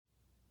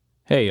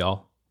Hey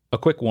y'all, a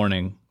quick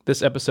warning.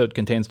 This episode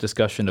contains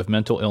discussion of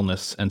mental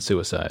illness and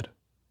suicide.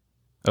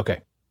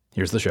 Okay,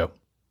 here's the show.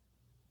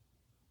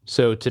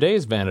 So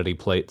today's vanity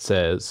plate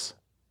says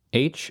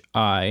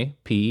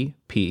HIPPICHK.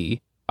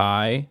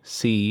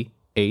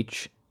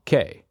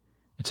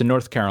 It's a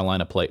North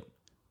Carolina plate.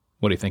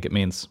 What do you think it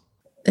means?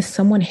 Is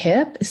someone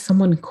hip? Is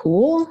someone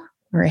cool?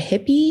 Or a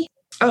hippie?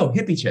 Oh,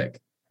 hippie chick.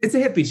 It's a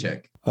hippie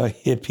chick. A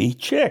hippie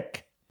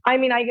chick. I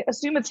mean, I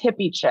assume it's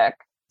hippie chick.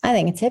 I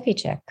think it's hippie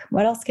chick.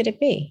 What else could it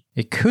be?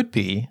 It could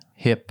be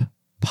hip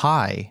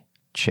pie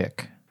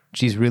chick.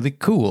 She's really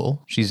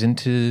cool. She's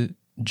into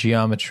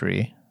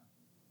geometry.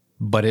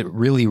 But it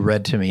really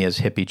read to me as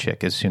hippie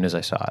chick as soon as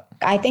I saw it.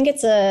 I think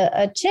it's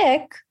a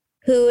chick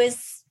who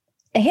is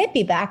a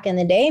hippie back in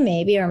the day,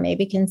 maybe, or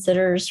maybe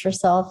considers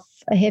herself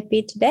a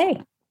hippie today.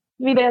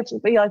 Maybe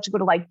they like to go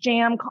to like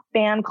jam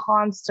band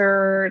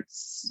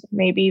concerts.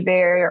 Maybe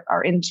they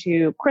are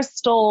into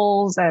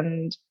crystals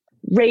and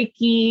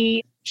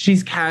Reiki.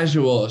 She's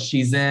casual.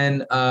 She's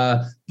in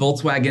a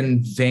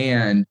Volkswagen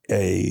van.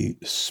 A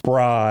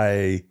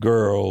spry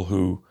girl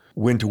who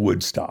went to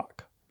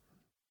Woodstock.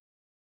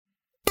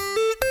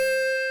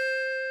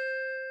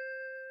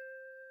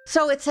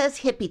 So it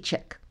says hippie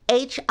chick.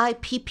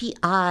 HIPPICHK.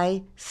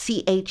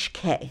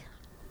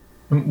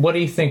 What do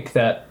you think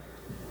that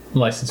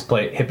license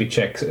plate hippie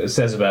chick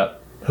says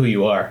about who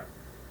you are?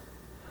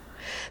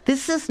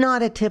 This is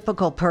not a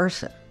typical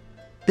person.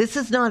 This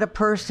is not a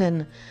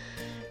person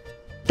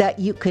that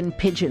you can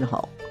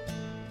pigeonhole.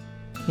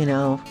 You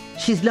know,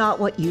 she's not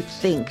what you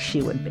think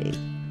she would be.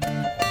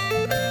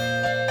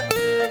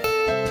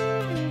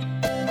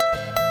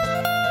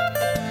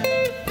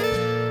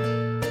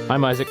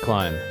 I'm Isaac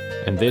Klein,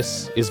 and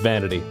this is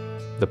Vanity,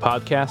 the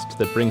podcast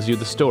that brings you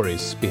the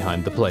stories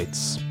behind the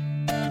plates.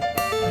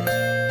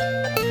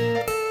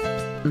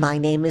 My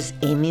name is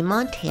Amy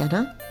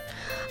Montana.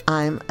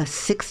 I'm a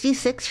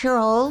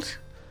 66-year-old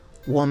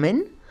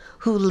woman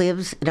who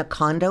lives in a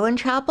condo in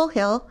Chapel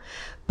Hill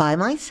by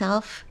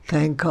myself.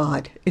 Thank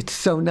God. It's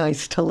so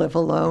nice to live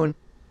alone.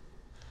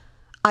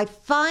 I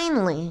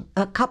finally,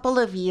 a couple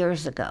of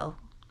years ago,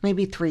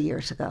 maybe 3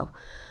 years ago,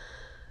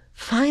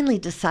 finally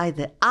decided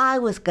that I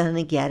was going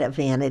to get a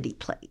vanity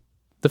plate.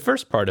 The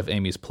first part of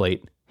Amy's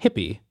plate,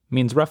 hippie,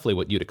 means roughly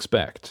what you'd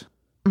expect.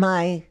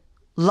 My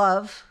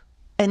love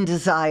and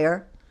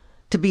desire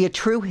to be a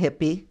true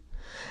hippie,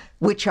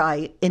 which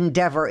I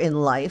endeavor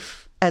in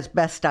life as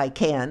best I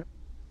can,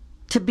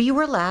 to be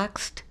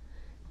relaxed,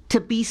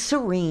 to be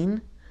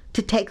serene,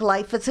 to take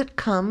life as it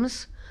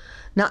comes,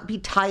 not be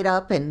tied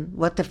up in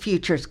what the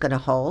future's going to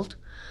hold,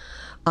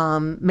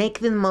 make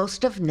the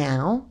most of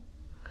now,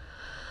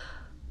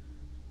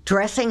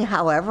 dressing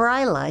however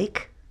I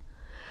like,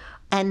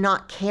 and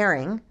not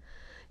caring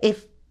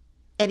if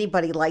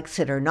anybody likes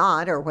it or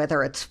not, or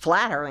whether it's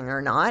flattering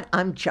or not.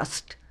 I'm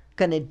just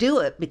going to do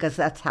it because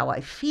that's how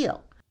I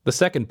feel. The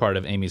second part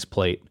of Amy's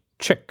plate,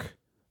 chick,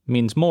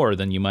 means more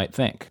than you might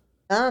think.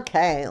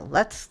 Okay,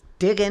 let's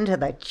dig into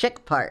the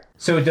chick part.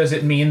 So does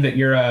it mean that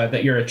you're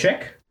a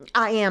chick?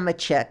 I am a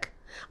chick.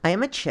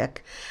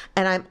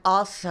 And I'm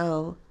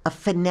also a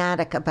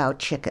fanatic about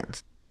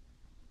chickens.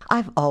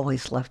 I've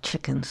always loved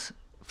chickens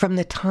from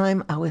the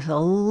time I was a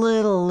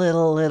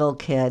little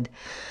kid.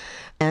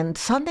 And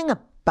something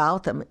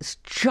about them is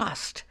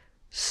just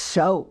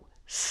so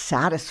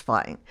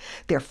satisfying.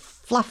 They're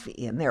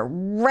fluffy and they're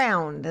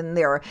round and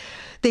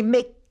they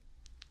make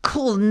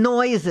cool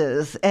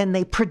noises and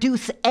they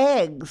produce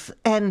eggs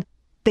and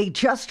they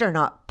just are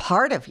not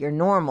part of your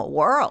normal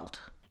world.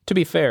 To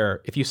be fair,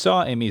 if you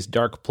saw Amy's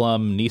dark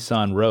plum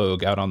Nissan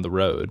Rogue out on the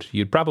road,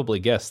 you'd probably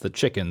guess that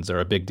chickens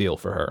are a big deal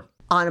for her.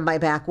 On my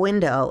back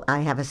window, I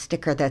have a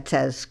sticker that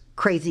says,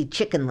 Crazy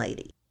Chicken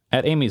Lady.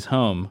 At Amy's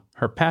home,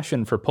 her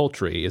passion for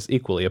poultry is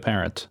equally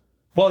apparent.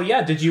 Well,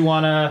 yeah,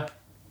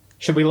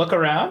 should we look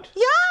around?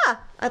 Yeah,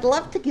 I'd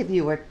love to give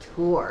you a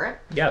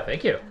tour. Yeah,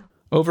 thank you.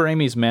 Over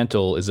Amy's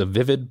mantel is a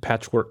vivid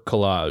patchwork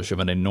collage of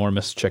an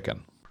enormous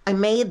chicken. I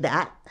made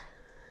that.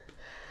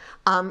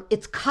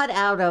 It's cut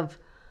out of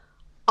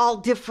all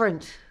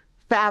different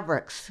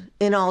fabrics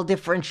in all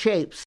different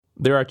shapes.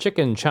 There are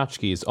chicken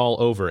tchotchkes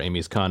all over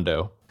Amy's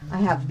condo. I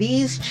have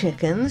these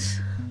chickens,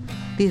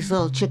 these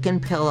little chicken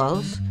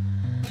pillows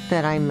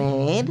that I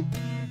made.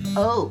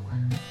 Oh,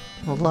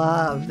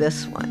 love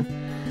this one,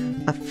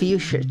 a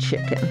fuchsia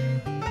chicken.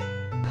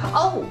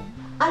 Oh,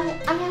 I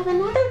have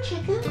another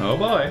chicken. Oh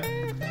boy.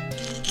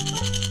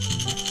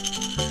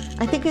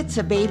 I think it's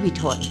a baby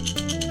toy,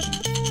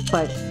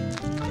 but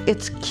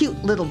it's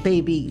cute little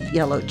baby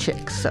yellow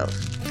chick,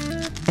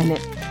 and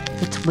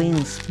its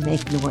wings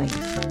make noise.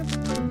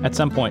 At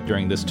some point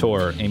during this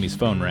tour, Amy's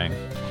phone rang.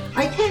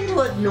 I tend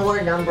to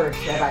ignore numbers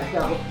that I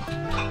don't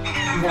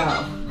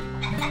know.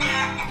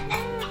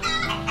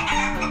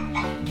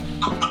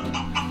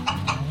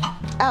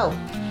 Oh,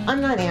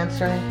 I'm not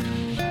answering.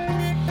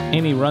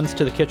 Amy runs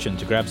to the kitchen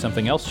to grab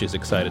something else she's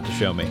excited to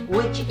show me.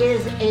 Which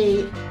is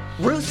a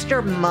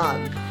rooster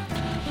mug.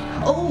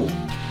 Oh,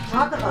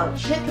 talk about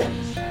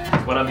chickens.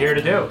 That's what I'm here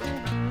to do.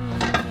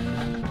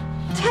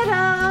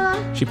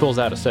 Ta-da! She pulls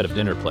out a set of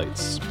dinner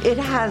plates. It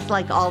has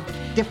like all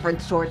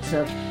different sorts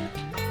of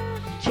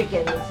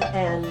chickens,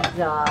 and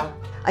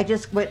I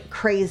just went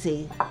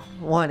crazy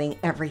wanting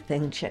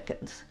everything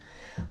chickens.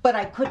 But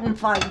I couldn't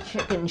find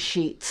chicken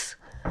sheets,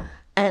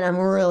 and I'm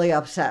really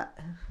upset.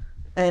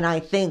 And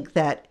I think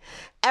that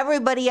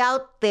everybody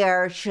out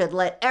there should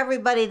let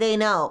everybody they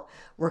know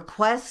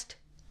request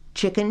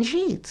chicken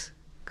sheets,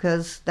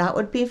 because that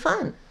would be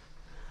fun.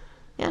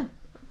 Yeah,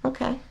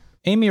 okay.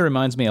 Amy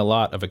reminds me a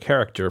lot of a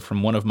character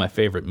from one of my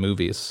favorite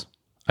movies.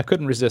 I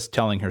couldn't resist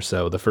telling her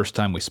so the first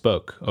time we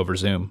spoke over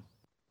Zoom.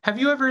 Have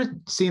you ever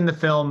seen the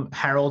film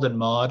Harold and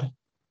Maude?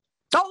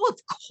 Oh, of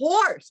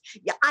course.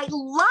 Yeah, I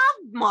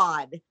love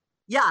Maude.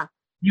 Yeah.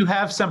 You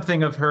have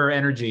something of her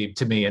energy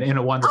to me in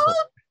a wonderful way.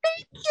 Oh,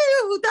 thank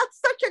you.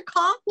 That's such a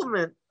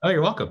compliment. Oh,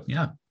 you're welcome.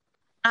 Yeah.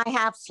 I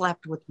have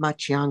slept with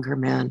much younger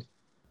men.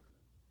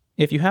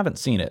 If you haven't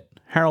seen it,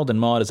 Harold and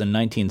Maude is a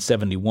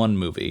 1971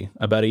 movie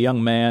about a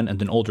young man and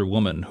an older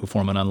woman who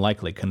form an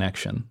unlikely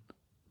connection.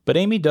 But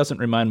Amy doesn't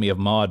remind me of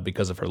Maude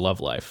because of her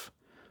love life.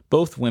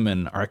 Both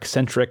women are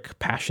eccentric,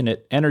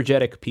 passionate,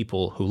 energetic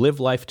people who live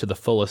life to the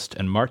fullest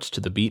and march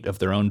to the beat of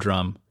their own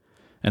drum.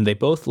 And they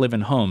both live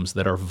in homes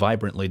that are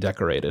vibrantly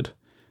decorated.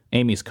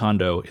 Amy's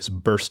condo is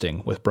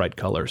bursting with bright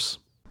colors.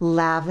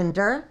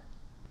 Lavender,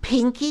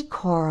 pinky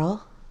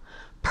coral,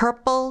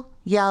 purple,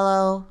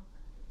 yellow,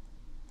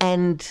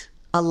 and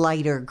a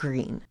lighter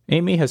green.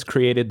 Amy has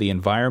created the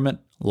environment,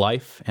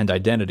 life, and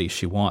identity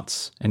she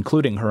wants,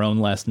 including her own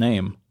last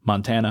name,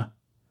 Montana.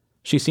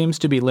 She seems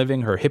to be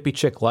living her hippie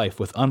chick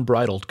life with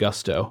unbridled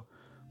gusto,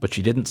 but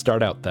she didn't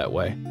start out that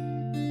way.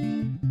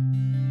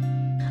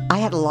 I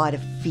had a lot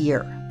of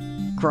fear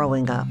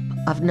growing up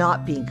of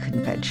not being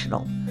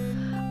conventional,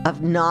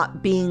 of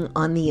not being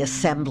on the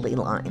assembly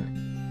line.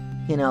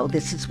 You know,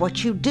 this is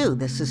what you do.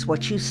 This is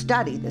what you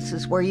study. This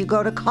is where you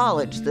go to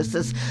college. This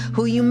is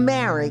who you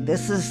marry.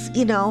 This is,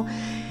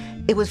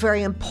 it was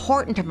very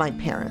important to my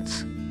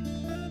parents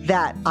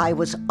that I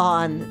was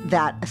on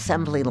that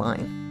assembly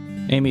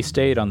line. Amy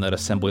stayed on that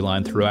assembly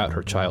line throughout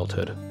her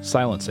childhood,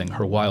 silencing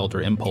her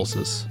wilder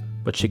impulses,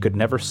 but she could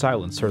never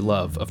silence her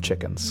love of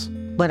chickens.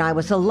 When I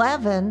was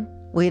 11,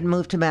 we had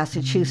moved to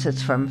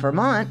Massachusetts from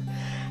Vermont,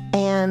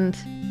 and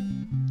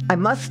I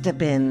must have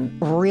been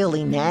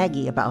really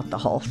naggy about the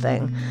whole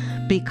thing,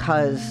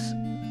 because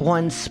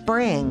one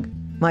spring,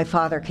 my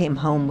father came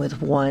home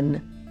with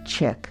one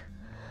chick,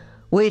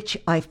 which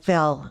I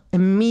fell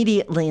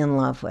immediately in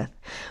love with.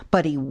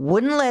 But he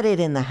wouldn't let it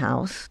in the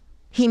house.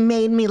 He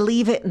made me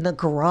leave it in the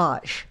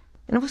garage,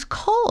 and it was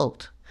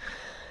cold.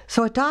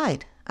 So it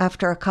died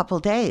after a couple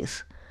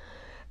days.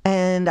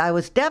 And I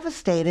was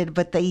devastated,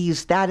 but they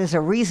used that as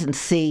a reason.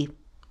 See,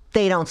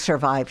 they don't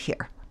survive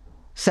here.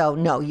 So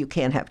no, you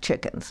can't have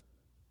chickens.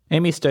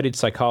 Amy studied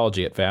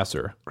psychology at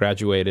Vassar,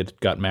 graduated,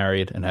 got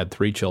married, and had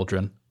 3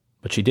 children.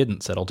 But she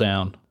didn't settle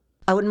down.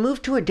 I would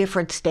move to a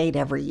different state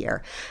every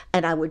year,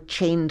 and I would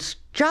change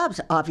jobs,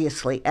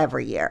 obviously,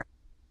 every year.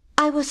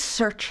 I was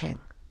searching.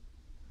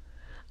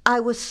 I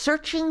was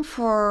searching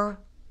for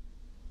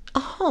a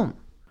home.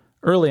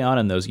 Early on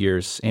in those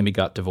years, Amy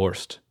got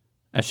divorced.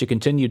 As she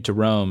continued to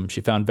roam,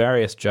 she found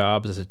various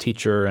jobs as a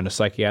teacher and a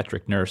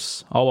psychiatric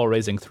nurse, all while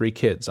raising 3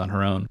 kids on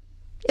her own.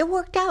 It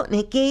worked out, and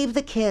it gave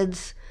the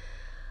kids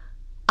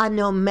a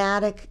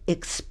nomadic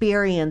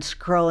experience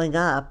growing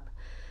up.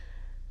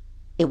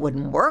 It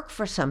wouldn't work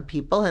for some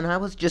people, and I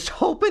was just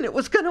hoping it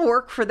was going to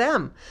work for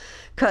them,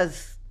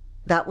 because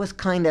that was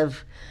kind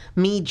of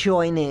me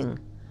joining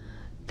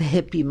the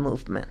hippie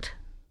movement.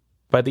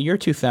 By the year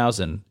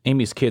 2000,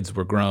 Amy's kids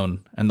were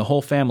grown, and the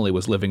whole family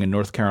was living in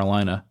North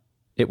Carolina.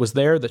 It was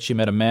there that she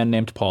met a man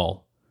named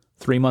Paul.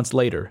 3 months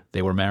later,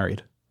 they were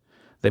married.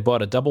 They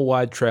bought a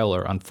double-wide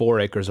trailer on 4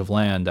 acres of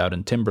land out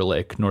in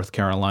Timberlake, North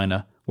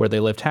Carolina, where they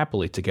lived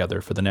happily together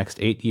for the next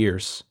 8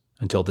 years,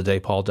 until the day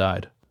Paul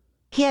died.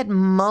 He had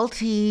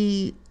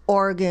multi-organ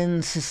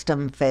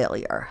system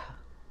failure.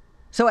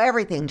 So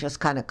everything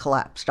just kind of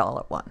collapsed all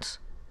at once.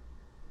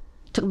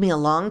 It took me a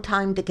long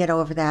time to get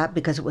over that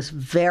because it was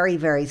very,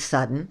 very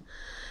sudden.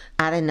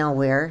 Out of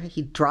nowhere,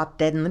 he dropped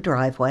dead in the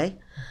driveway.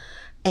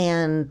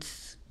 And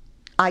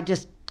I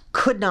just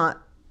could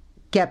not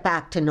get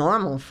back to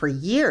normal for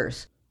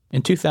years.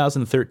 In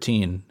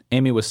 2013,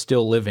 Amy was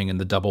still living in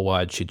the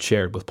double-wide she'd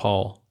shared with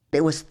Paul.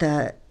 It was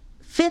the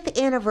 5th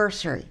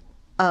anniversary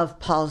of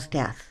Paul's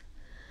death.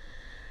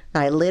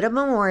 I lit a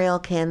memorial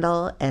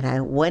candle, and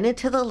I went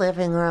into the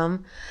living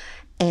room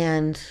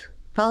and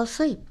fell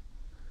asleep.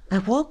 I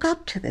woke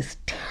up to this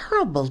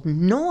terrible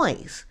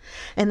noise,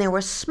 and there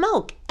was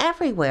smoke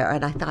everywhere,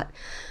 and I thought,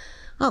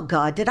 oh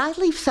God, did I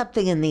leave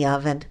something in the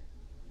oven?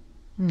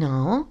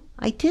 No,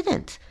 I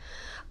didn't.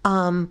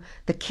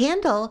 The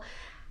candle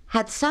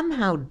had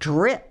somehow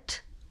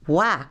dripped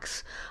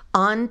wax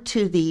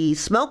onto the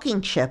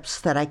smoking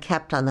chips that I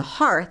kept on the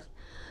hearth.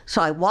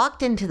 So I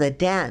walked into the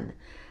den,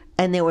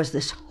 and there was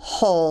this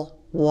whole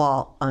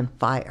wall on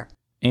fire.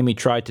 Amy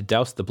tried to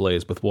douse the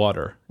blaze with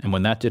water, and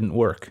when that didn't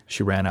work,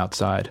 she ran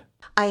outside.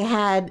 I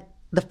had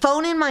the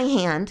phone in my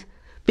hand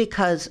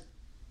because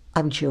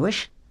I'm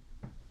Jewish,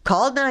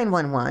 called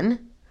 911,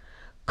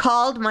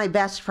 called my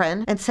best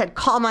friend and said,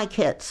 call my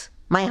kids.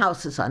 My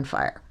house is on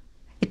fire.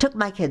 It took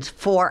my kids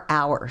 4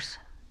 hours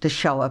to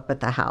show up at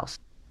the house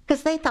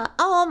because they thought,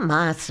 oh,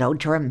 Ma, so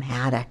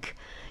dramatic.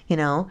 You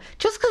know,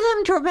 just because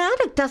I'm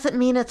dramatic doesn't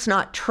mean it's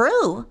not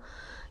true,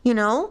 you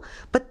know,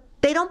 but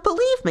they don't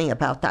believe me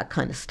about that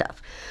kind of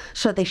stuff.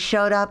 So they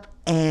showed up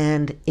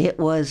and it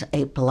was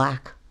a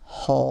black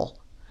hole.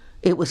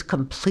 It was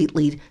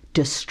completely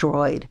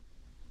destroyed.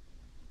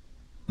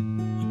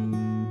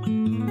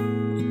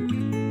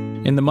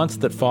 In the months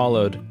that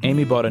followed,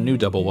 Amy bought a new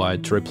double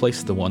wide to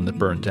replace the one that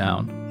burned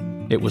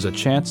down. It was a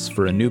chance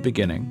for a new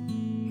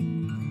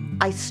beginning.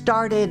 I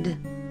started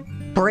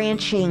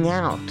branching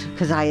out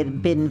because I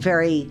had been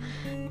very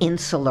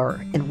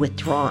insular and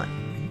withdrawn.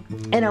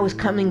 And I was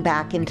coming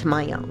back into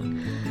my own.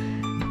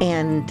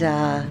 And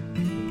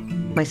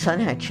my son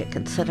had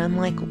chickens. And I'm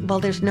like, well,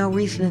 there's no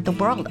reason in the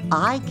world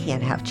I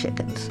can't have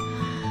chickens.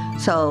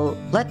 So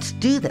let's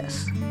do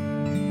this.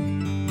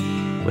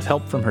 With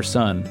help from her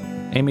son,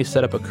 Amy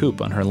set up a coop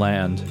on her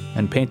land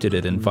and painted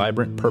it in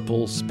vibrant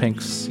purples,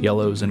 pinks,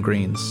 yellows, and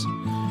greens.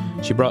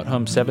 She brought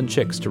home 7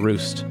 chicks to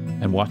roost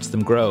and watched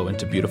them grow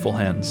into beautiful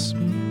hens.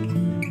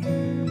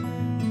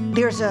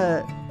 There's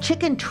a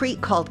chicken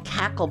treat called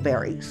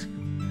cackleberries.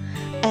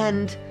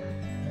 And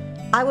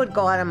I would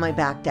go out on my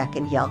back deck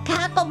and yell,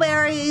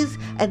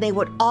 cackleberries! And they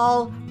would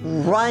all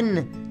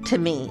run to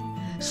me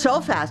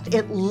so fast.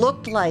 It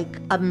looked like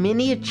a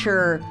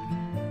miniature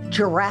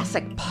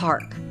Jurassic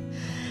Park.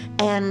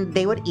 And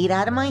they would eat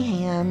out of my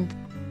hand.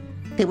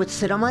 They would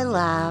sit on my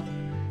lap.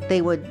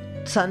 They would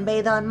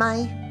sunbathe on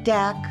my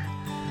deck.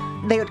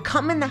 They would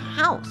come in the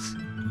house.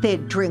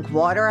 They'd drink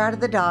water out of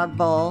the dog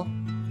bowl.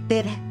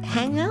 They'd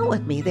hang out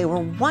with me. They were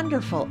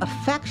wonderful,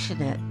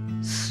 affectionate,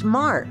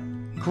 smart,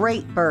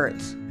 great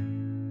birds.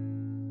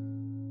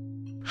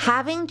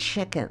 Having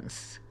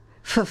chickens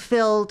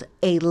fulfilled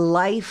a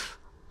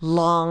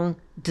lifelong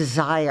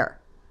desire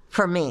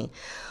for me,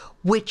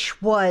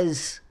 which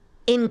was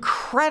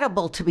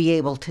incredible to be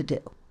able to do.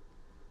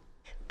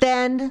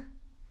 Then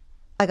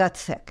I got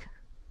sick.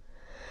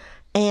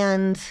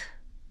 And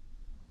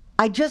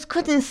I just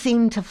couldn't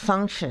seem to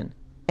function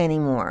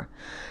anymore.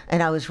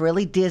 And I was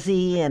really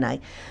dizzy and I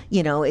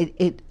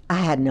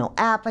had no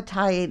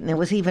appetite, and it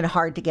was even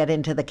hard to get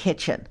into the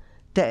kitchen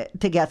to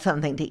get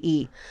something to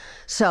eat.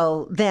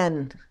 So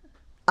then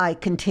I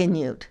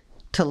continued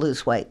to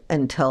lose weight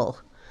until,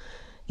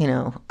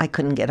 I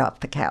couldn't get off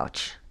the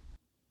couch.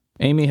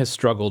 Amy has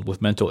struggled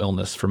with mental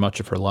illness for much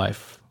of her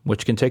life,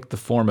 which can take the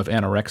form of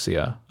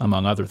anorexia,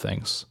 among other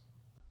things.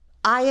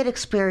 I had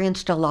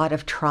experienced a lot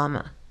of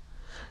trauma.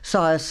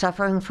 So I was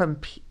suffering from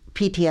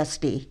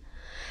PTSD.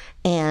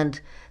 And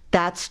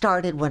that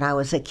started when I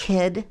was a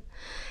kid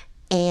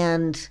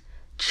and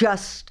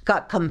just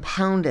got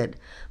compounded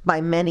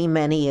by many,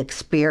 many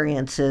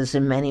experiences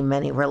and many,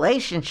 many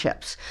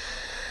relationships.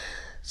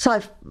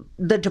 So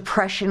the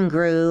depression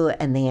grew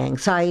and the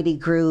anxiety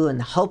grew and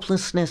the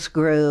hopelessness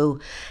grew.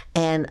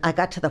 And I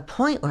got to the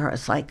point where I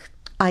was like,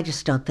 I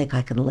just don't think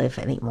I can live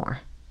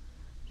anymore.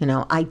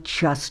 I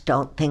just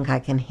don't think I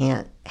can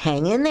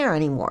hang in there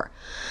anymore.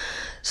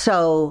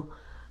 So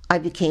I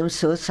became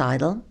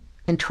suicidal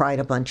and tried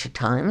a bunch of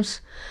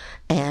times.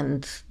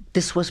 And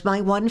this was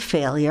my one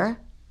failure.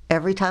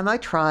 Every time I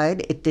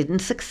tried, it didn't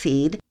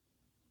succeed.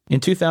 In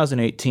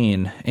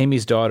 2018,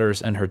 Amy's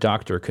daughters and her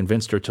doctor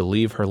convinced her to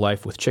leave her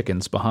life with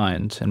chickens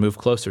behind and move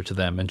closer to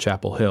them in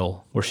Chapel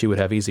Hill, where she would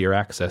have easier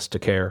access to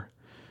care.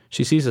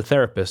 She sees a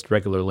therapist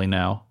regularly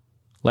now.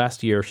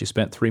 Last year, she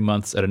spent 3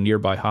 months at a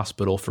nearby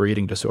hospital for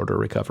eating disorder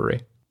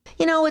recovery.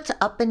 It's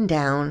up and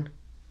down.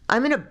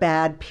 I'm in a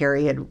bad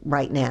period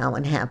right now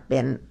and have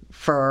been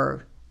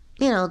for,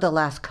 the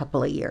last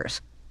couple of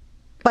years.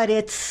 But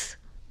it's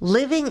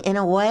living in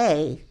a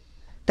way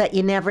that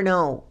you never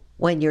know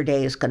when your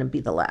day is going to be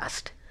the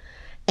last.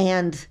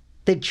 And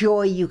the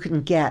joy you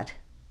can get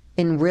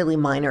in really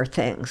minor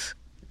things,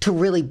 to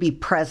really be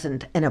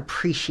present and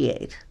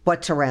appreciate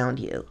what's around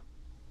you.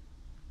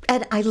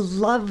 And I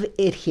love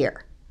it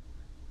here.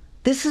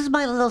 This is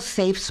my little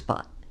safe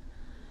spot.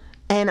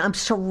 And I'm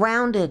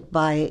surrounded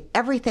by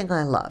everything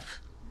I love.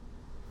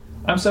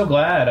 I'm so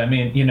glad.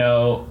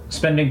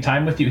 Spending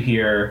time with you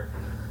here,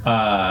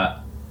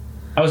 I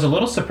was a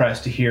little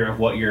surprised to hear of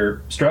what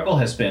your struggle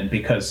has been,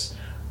 because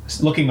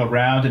looking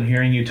around and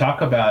hearing you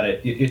talk about it,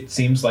 it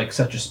seems like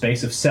such a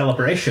space of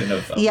celebration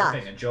of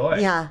living and joy.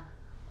 Yeah.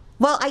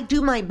 Well, I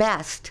do my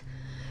best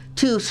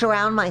to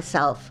surround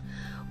myself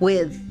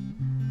with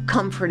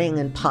comforting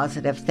and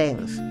positive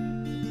things.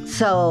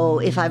 So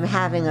if I'm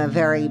having a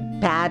very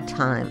bad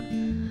time,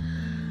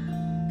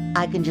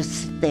 I can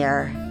just sit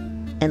there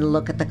and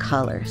look at the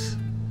colors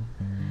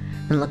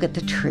and look at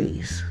the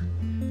trees.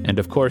 And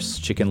of course,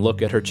 she can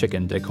look at her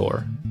chicken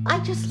decor. I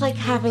just like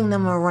having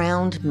them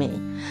around me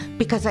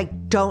because I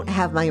don't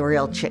have my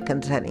real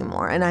chickens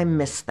anymore and I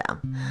miss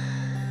them.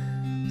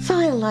 So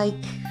I like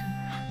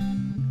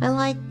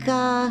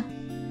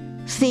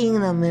seeing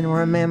them and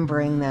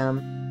remembering them.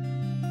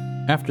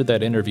 After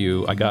that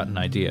interview, I got an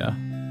idea.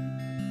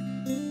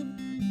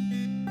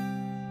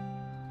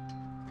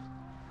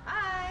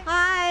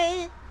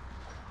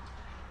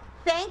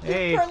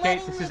 Hey, for Kate,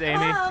 letting this me is Amy.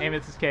 come. Amy,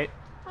 this is Kate.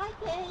 Hi,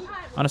 Kate.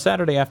 On a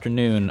Saturday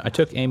afternoon, I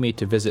took Amy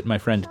to visit my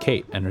friend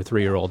Kate and her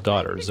 3-year-old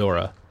daughter,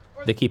 Zora.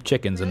 They keep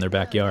chickens in their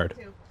backyard.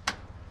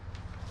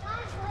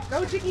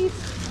 Go, chickies.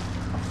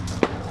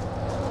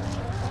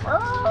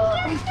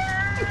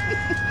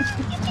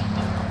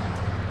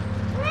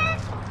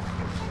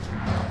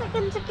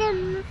 Chicken,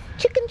 chicken.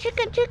 Chicken,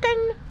 chicken,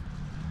 chicken.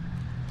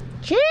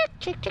 Chick,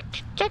 chick, chick,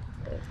 chick, chick.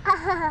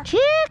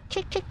 Chick,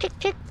 chick, chick, chick,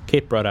 chick.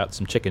 Kate brought out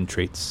some chicken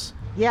treats.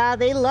 Yeah,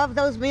 they love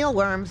those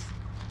mealworms.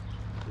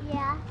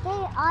 Yeah, they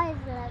always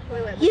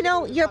love it. You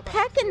know, you're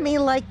pecking me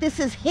like this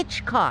is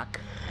Hitchcock.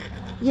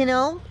 You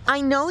know, I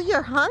know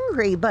you're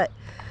hungry, but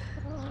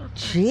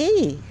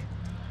gee,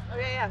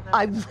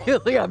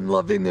 I'm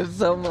loving this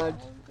so much.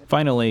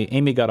 Finally,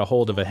 Amy got a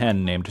hold of a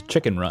hen named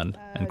Chicken Run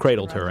and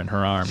cradled her in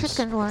her arms.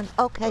 Chicken Run.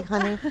 Okay,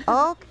 honey.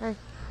 Okay.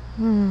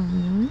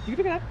 Mm-hmm. You can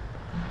pick it up.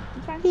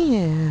 It's fine.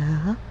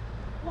 Yeah.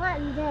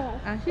 What is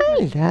this? I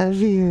love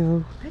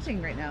you.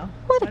 Pitching right now.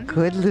 What a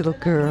good little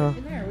girl.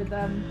 In there with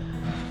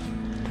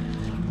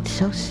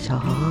So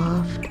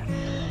soft.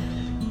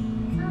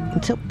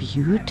 And so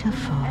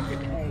beautiful.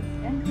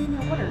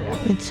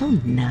 And so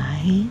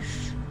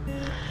nice.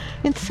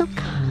 And so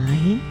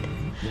kind.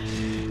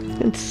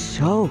 And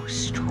so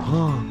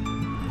strong.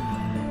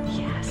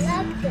 Yes.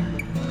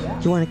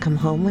 You want to come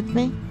home with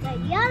me?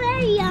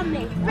 Yummy,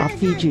 yummy. I'll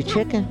feed you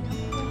chicken.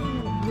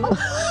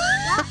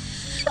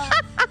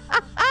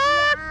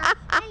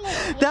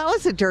 That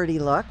was a dirty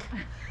look.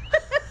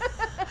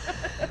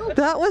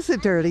 That was a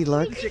dirty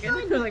look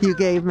you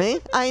gave me.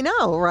 I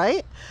know,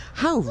 right?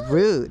 How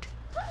rude.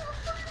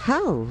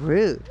 How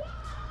rude.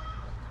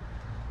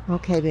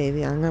 Okay,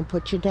 baby, I'm going to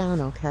put you down,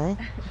 okay?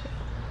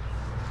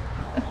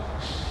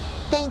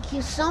 Thank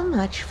you so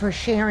much for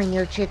sharing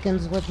your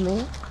chickens with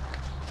me.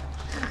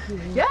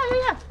 Yeah.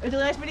 It was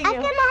nice meeting you.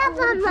 I'm gonna have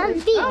one on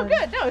feet. Oh,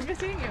 good. No, it's good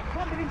seeing you.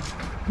 Come on,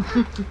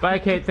 baby. Bye,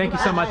 Kate. Thank you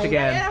so much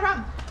again. Yeah, no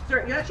problem.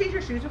 Sorry, you gotta change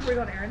your shoes before you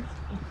go on errands.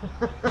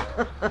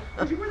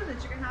 You were in the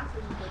chicken house.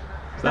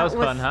 That was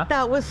fun, huh?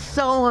 That was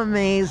so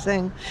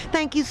amazing.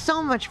 Thank you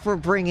so much for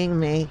bringing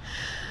me.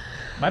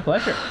 My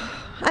pleasure.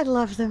 I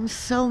love them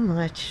so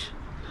much.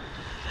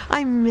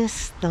 I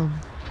miss them.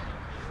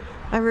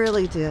 I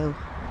really do.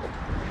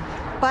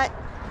 But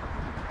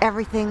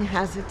everything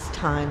has its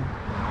time.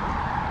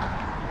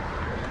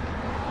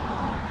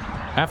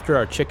 After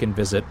our chicken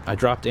visit, I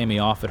dropped Amy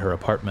off at her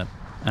apartment,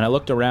 and I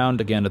looked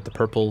around again at the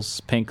purples,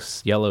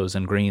 pinks, yellows,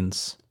 and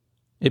greens.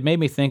 It made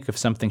me think of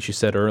something she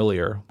said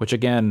earlier, which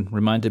again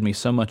reminded me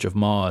so much of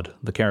Maud,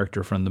 the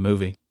character from the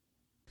movie.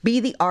 Be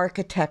the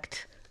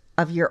architect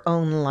of your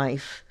own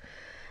life,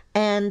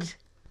 and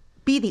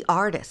be the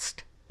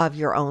artist of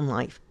your own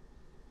life.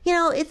 You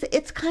know,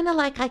 it's kind of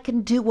like I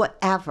can do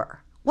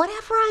whatever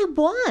I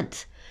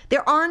want.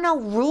 There are no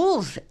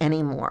rules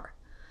anymore.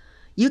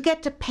 You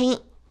get to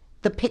paint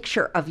the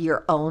picture of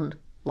your own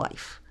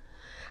life.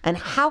 And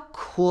how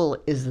cool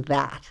is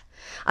that?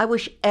 I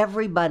wish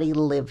everybody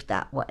lived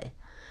that way,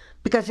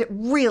 because it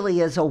really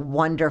is a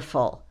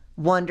wonderful,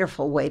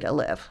 wonderful way to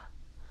live.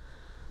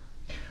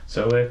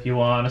 So if you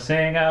want to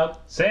sing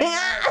out, sing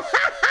out.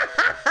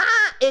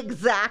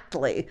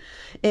 Exactly.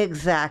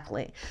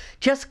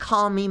 Just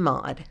call me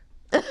Maud.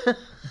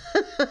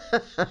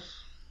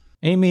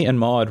 Amy and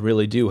Maud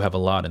really do have a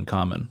lot in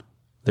common.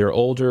 They're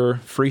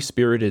older,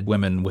 free-spirited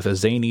women with a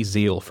zany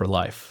zeal for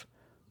life.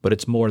 But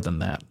it's more than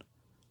that.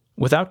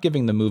 Without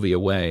giving the movie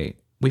away,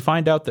 we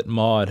find out that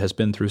Maud has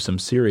been through some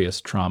serious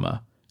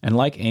trauma, and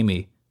like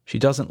Amy, she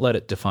doesn't let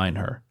it define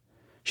her.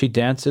 She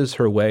dances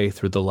her way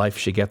through the life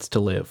she gets to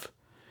live.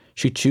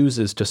 She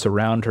chooses to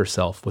surround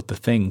herself with the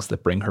things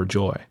that bring her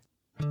joy.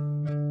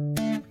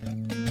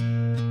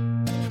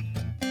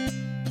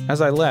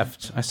 As I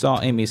left, I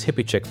saw Amy's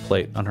HIPPICHK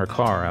plate on her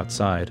car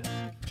outside.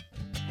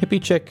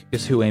 HIPPICHK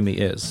is who Amy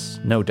is,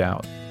 no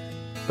doubt.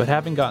 But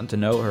having gotten to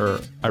know her,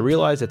 I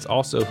realize it's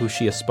also who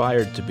she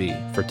aspired to be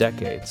for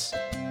decades,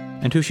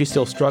 and who she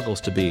still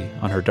struggles to be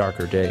on her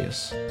darker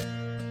days.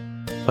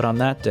 But on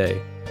that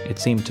day, it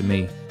seemed to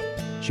me,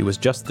 she was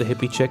just the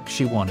hippie chick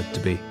she wanted to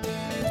be.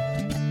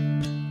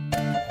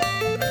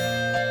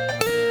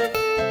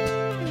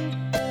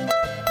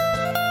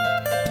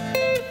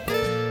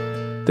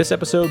 This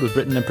episode was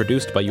written and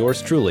produced by yours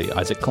truly,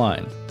 Isaac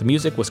Klein. The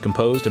music was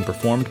composed and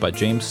performed by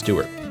James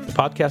Stewart. The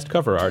podcast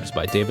cover art is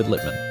by David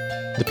Littman.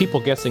 The people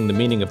guessing the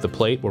meaning of the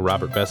plate were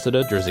Robert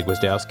Beseda, Jerzy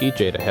Gwizdowski,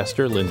 Jada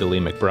Hester, Linda Lee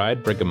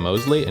McBride, Brigham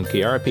Mosley, and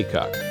Kiara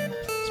Peacock.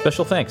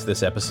 Special thanks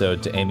this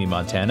episode to Amy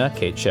Montana,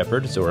 Kate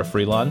Shepard, Zora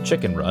Freelon,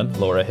 Chicken Run,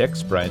 Laura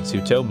Hicks, Brian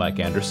Suto, Mike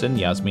Anderson,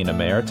 Yasmina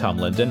Mayer, Tom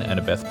Linden,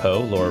 Annabeth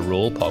Poe, Laura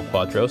Rule, Paul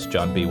Quadros,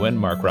 John Bewin,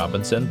 Mark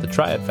Robinson, the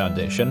Triad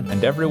Foundation,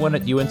 and everyone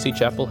at UNC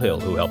Chapel Hill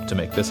who helped to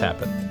make this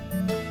happen.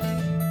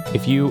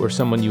 If you or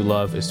someone you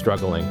love is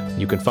struggling,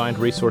 you can find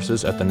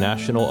resources at the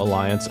National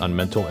Alliance on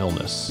Mental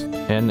Illness,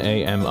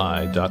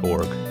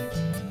 NAMI.org.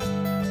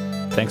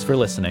 Thanks for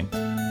listening.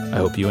 I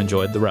hope you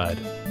enjoyed the ride.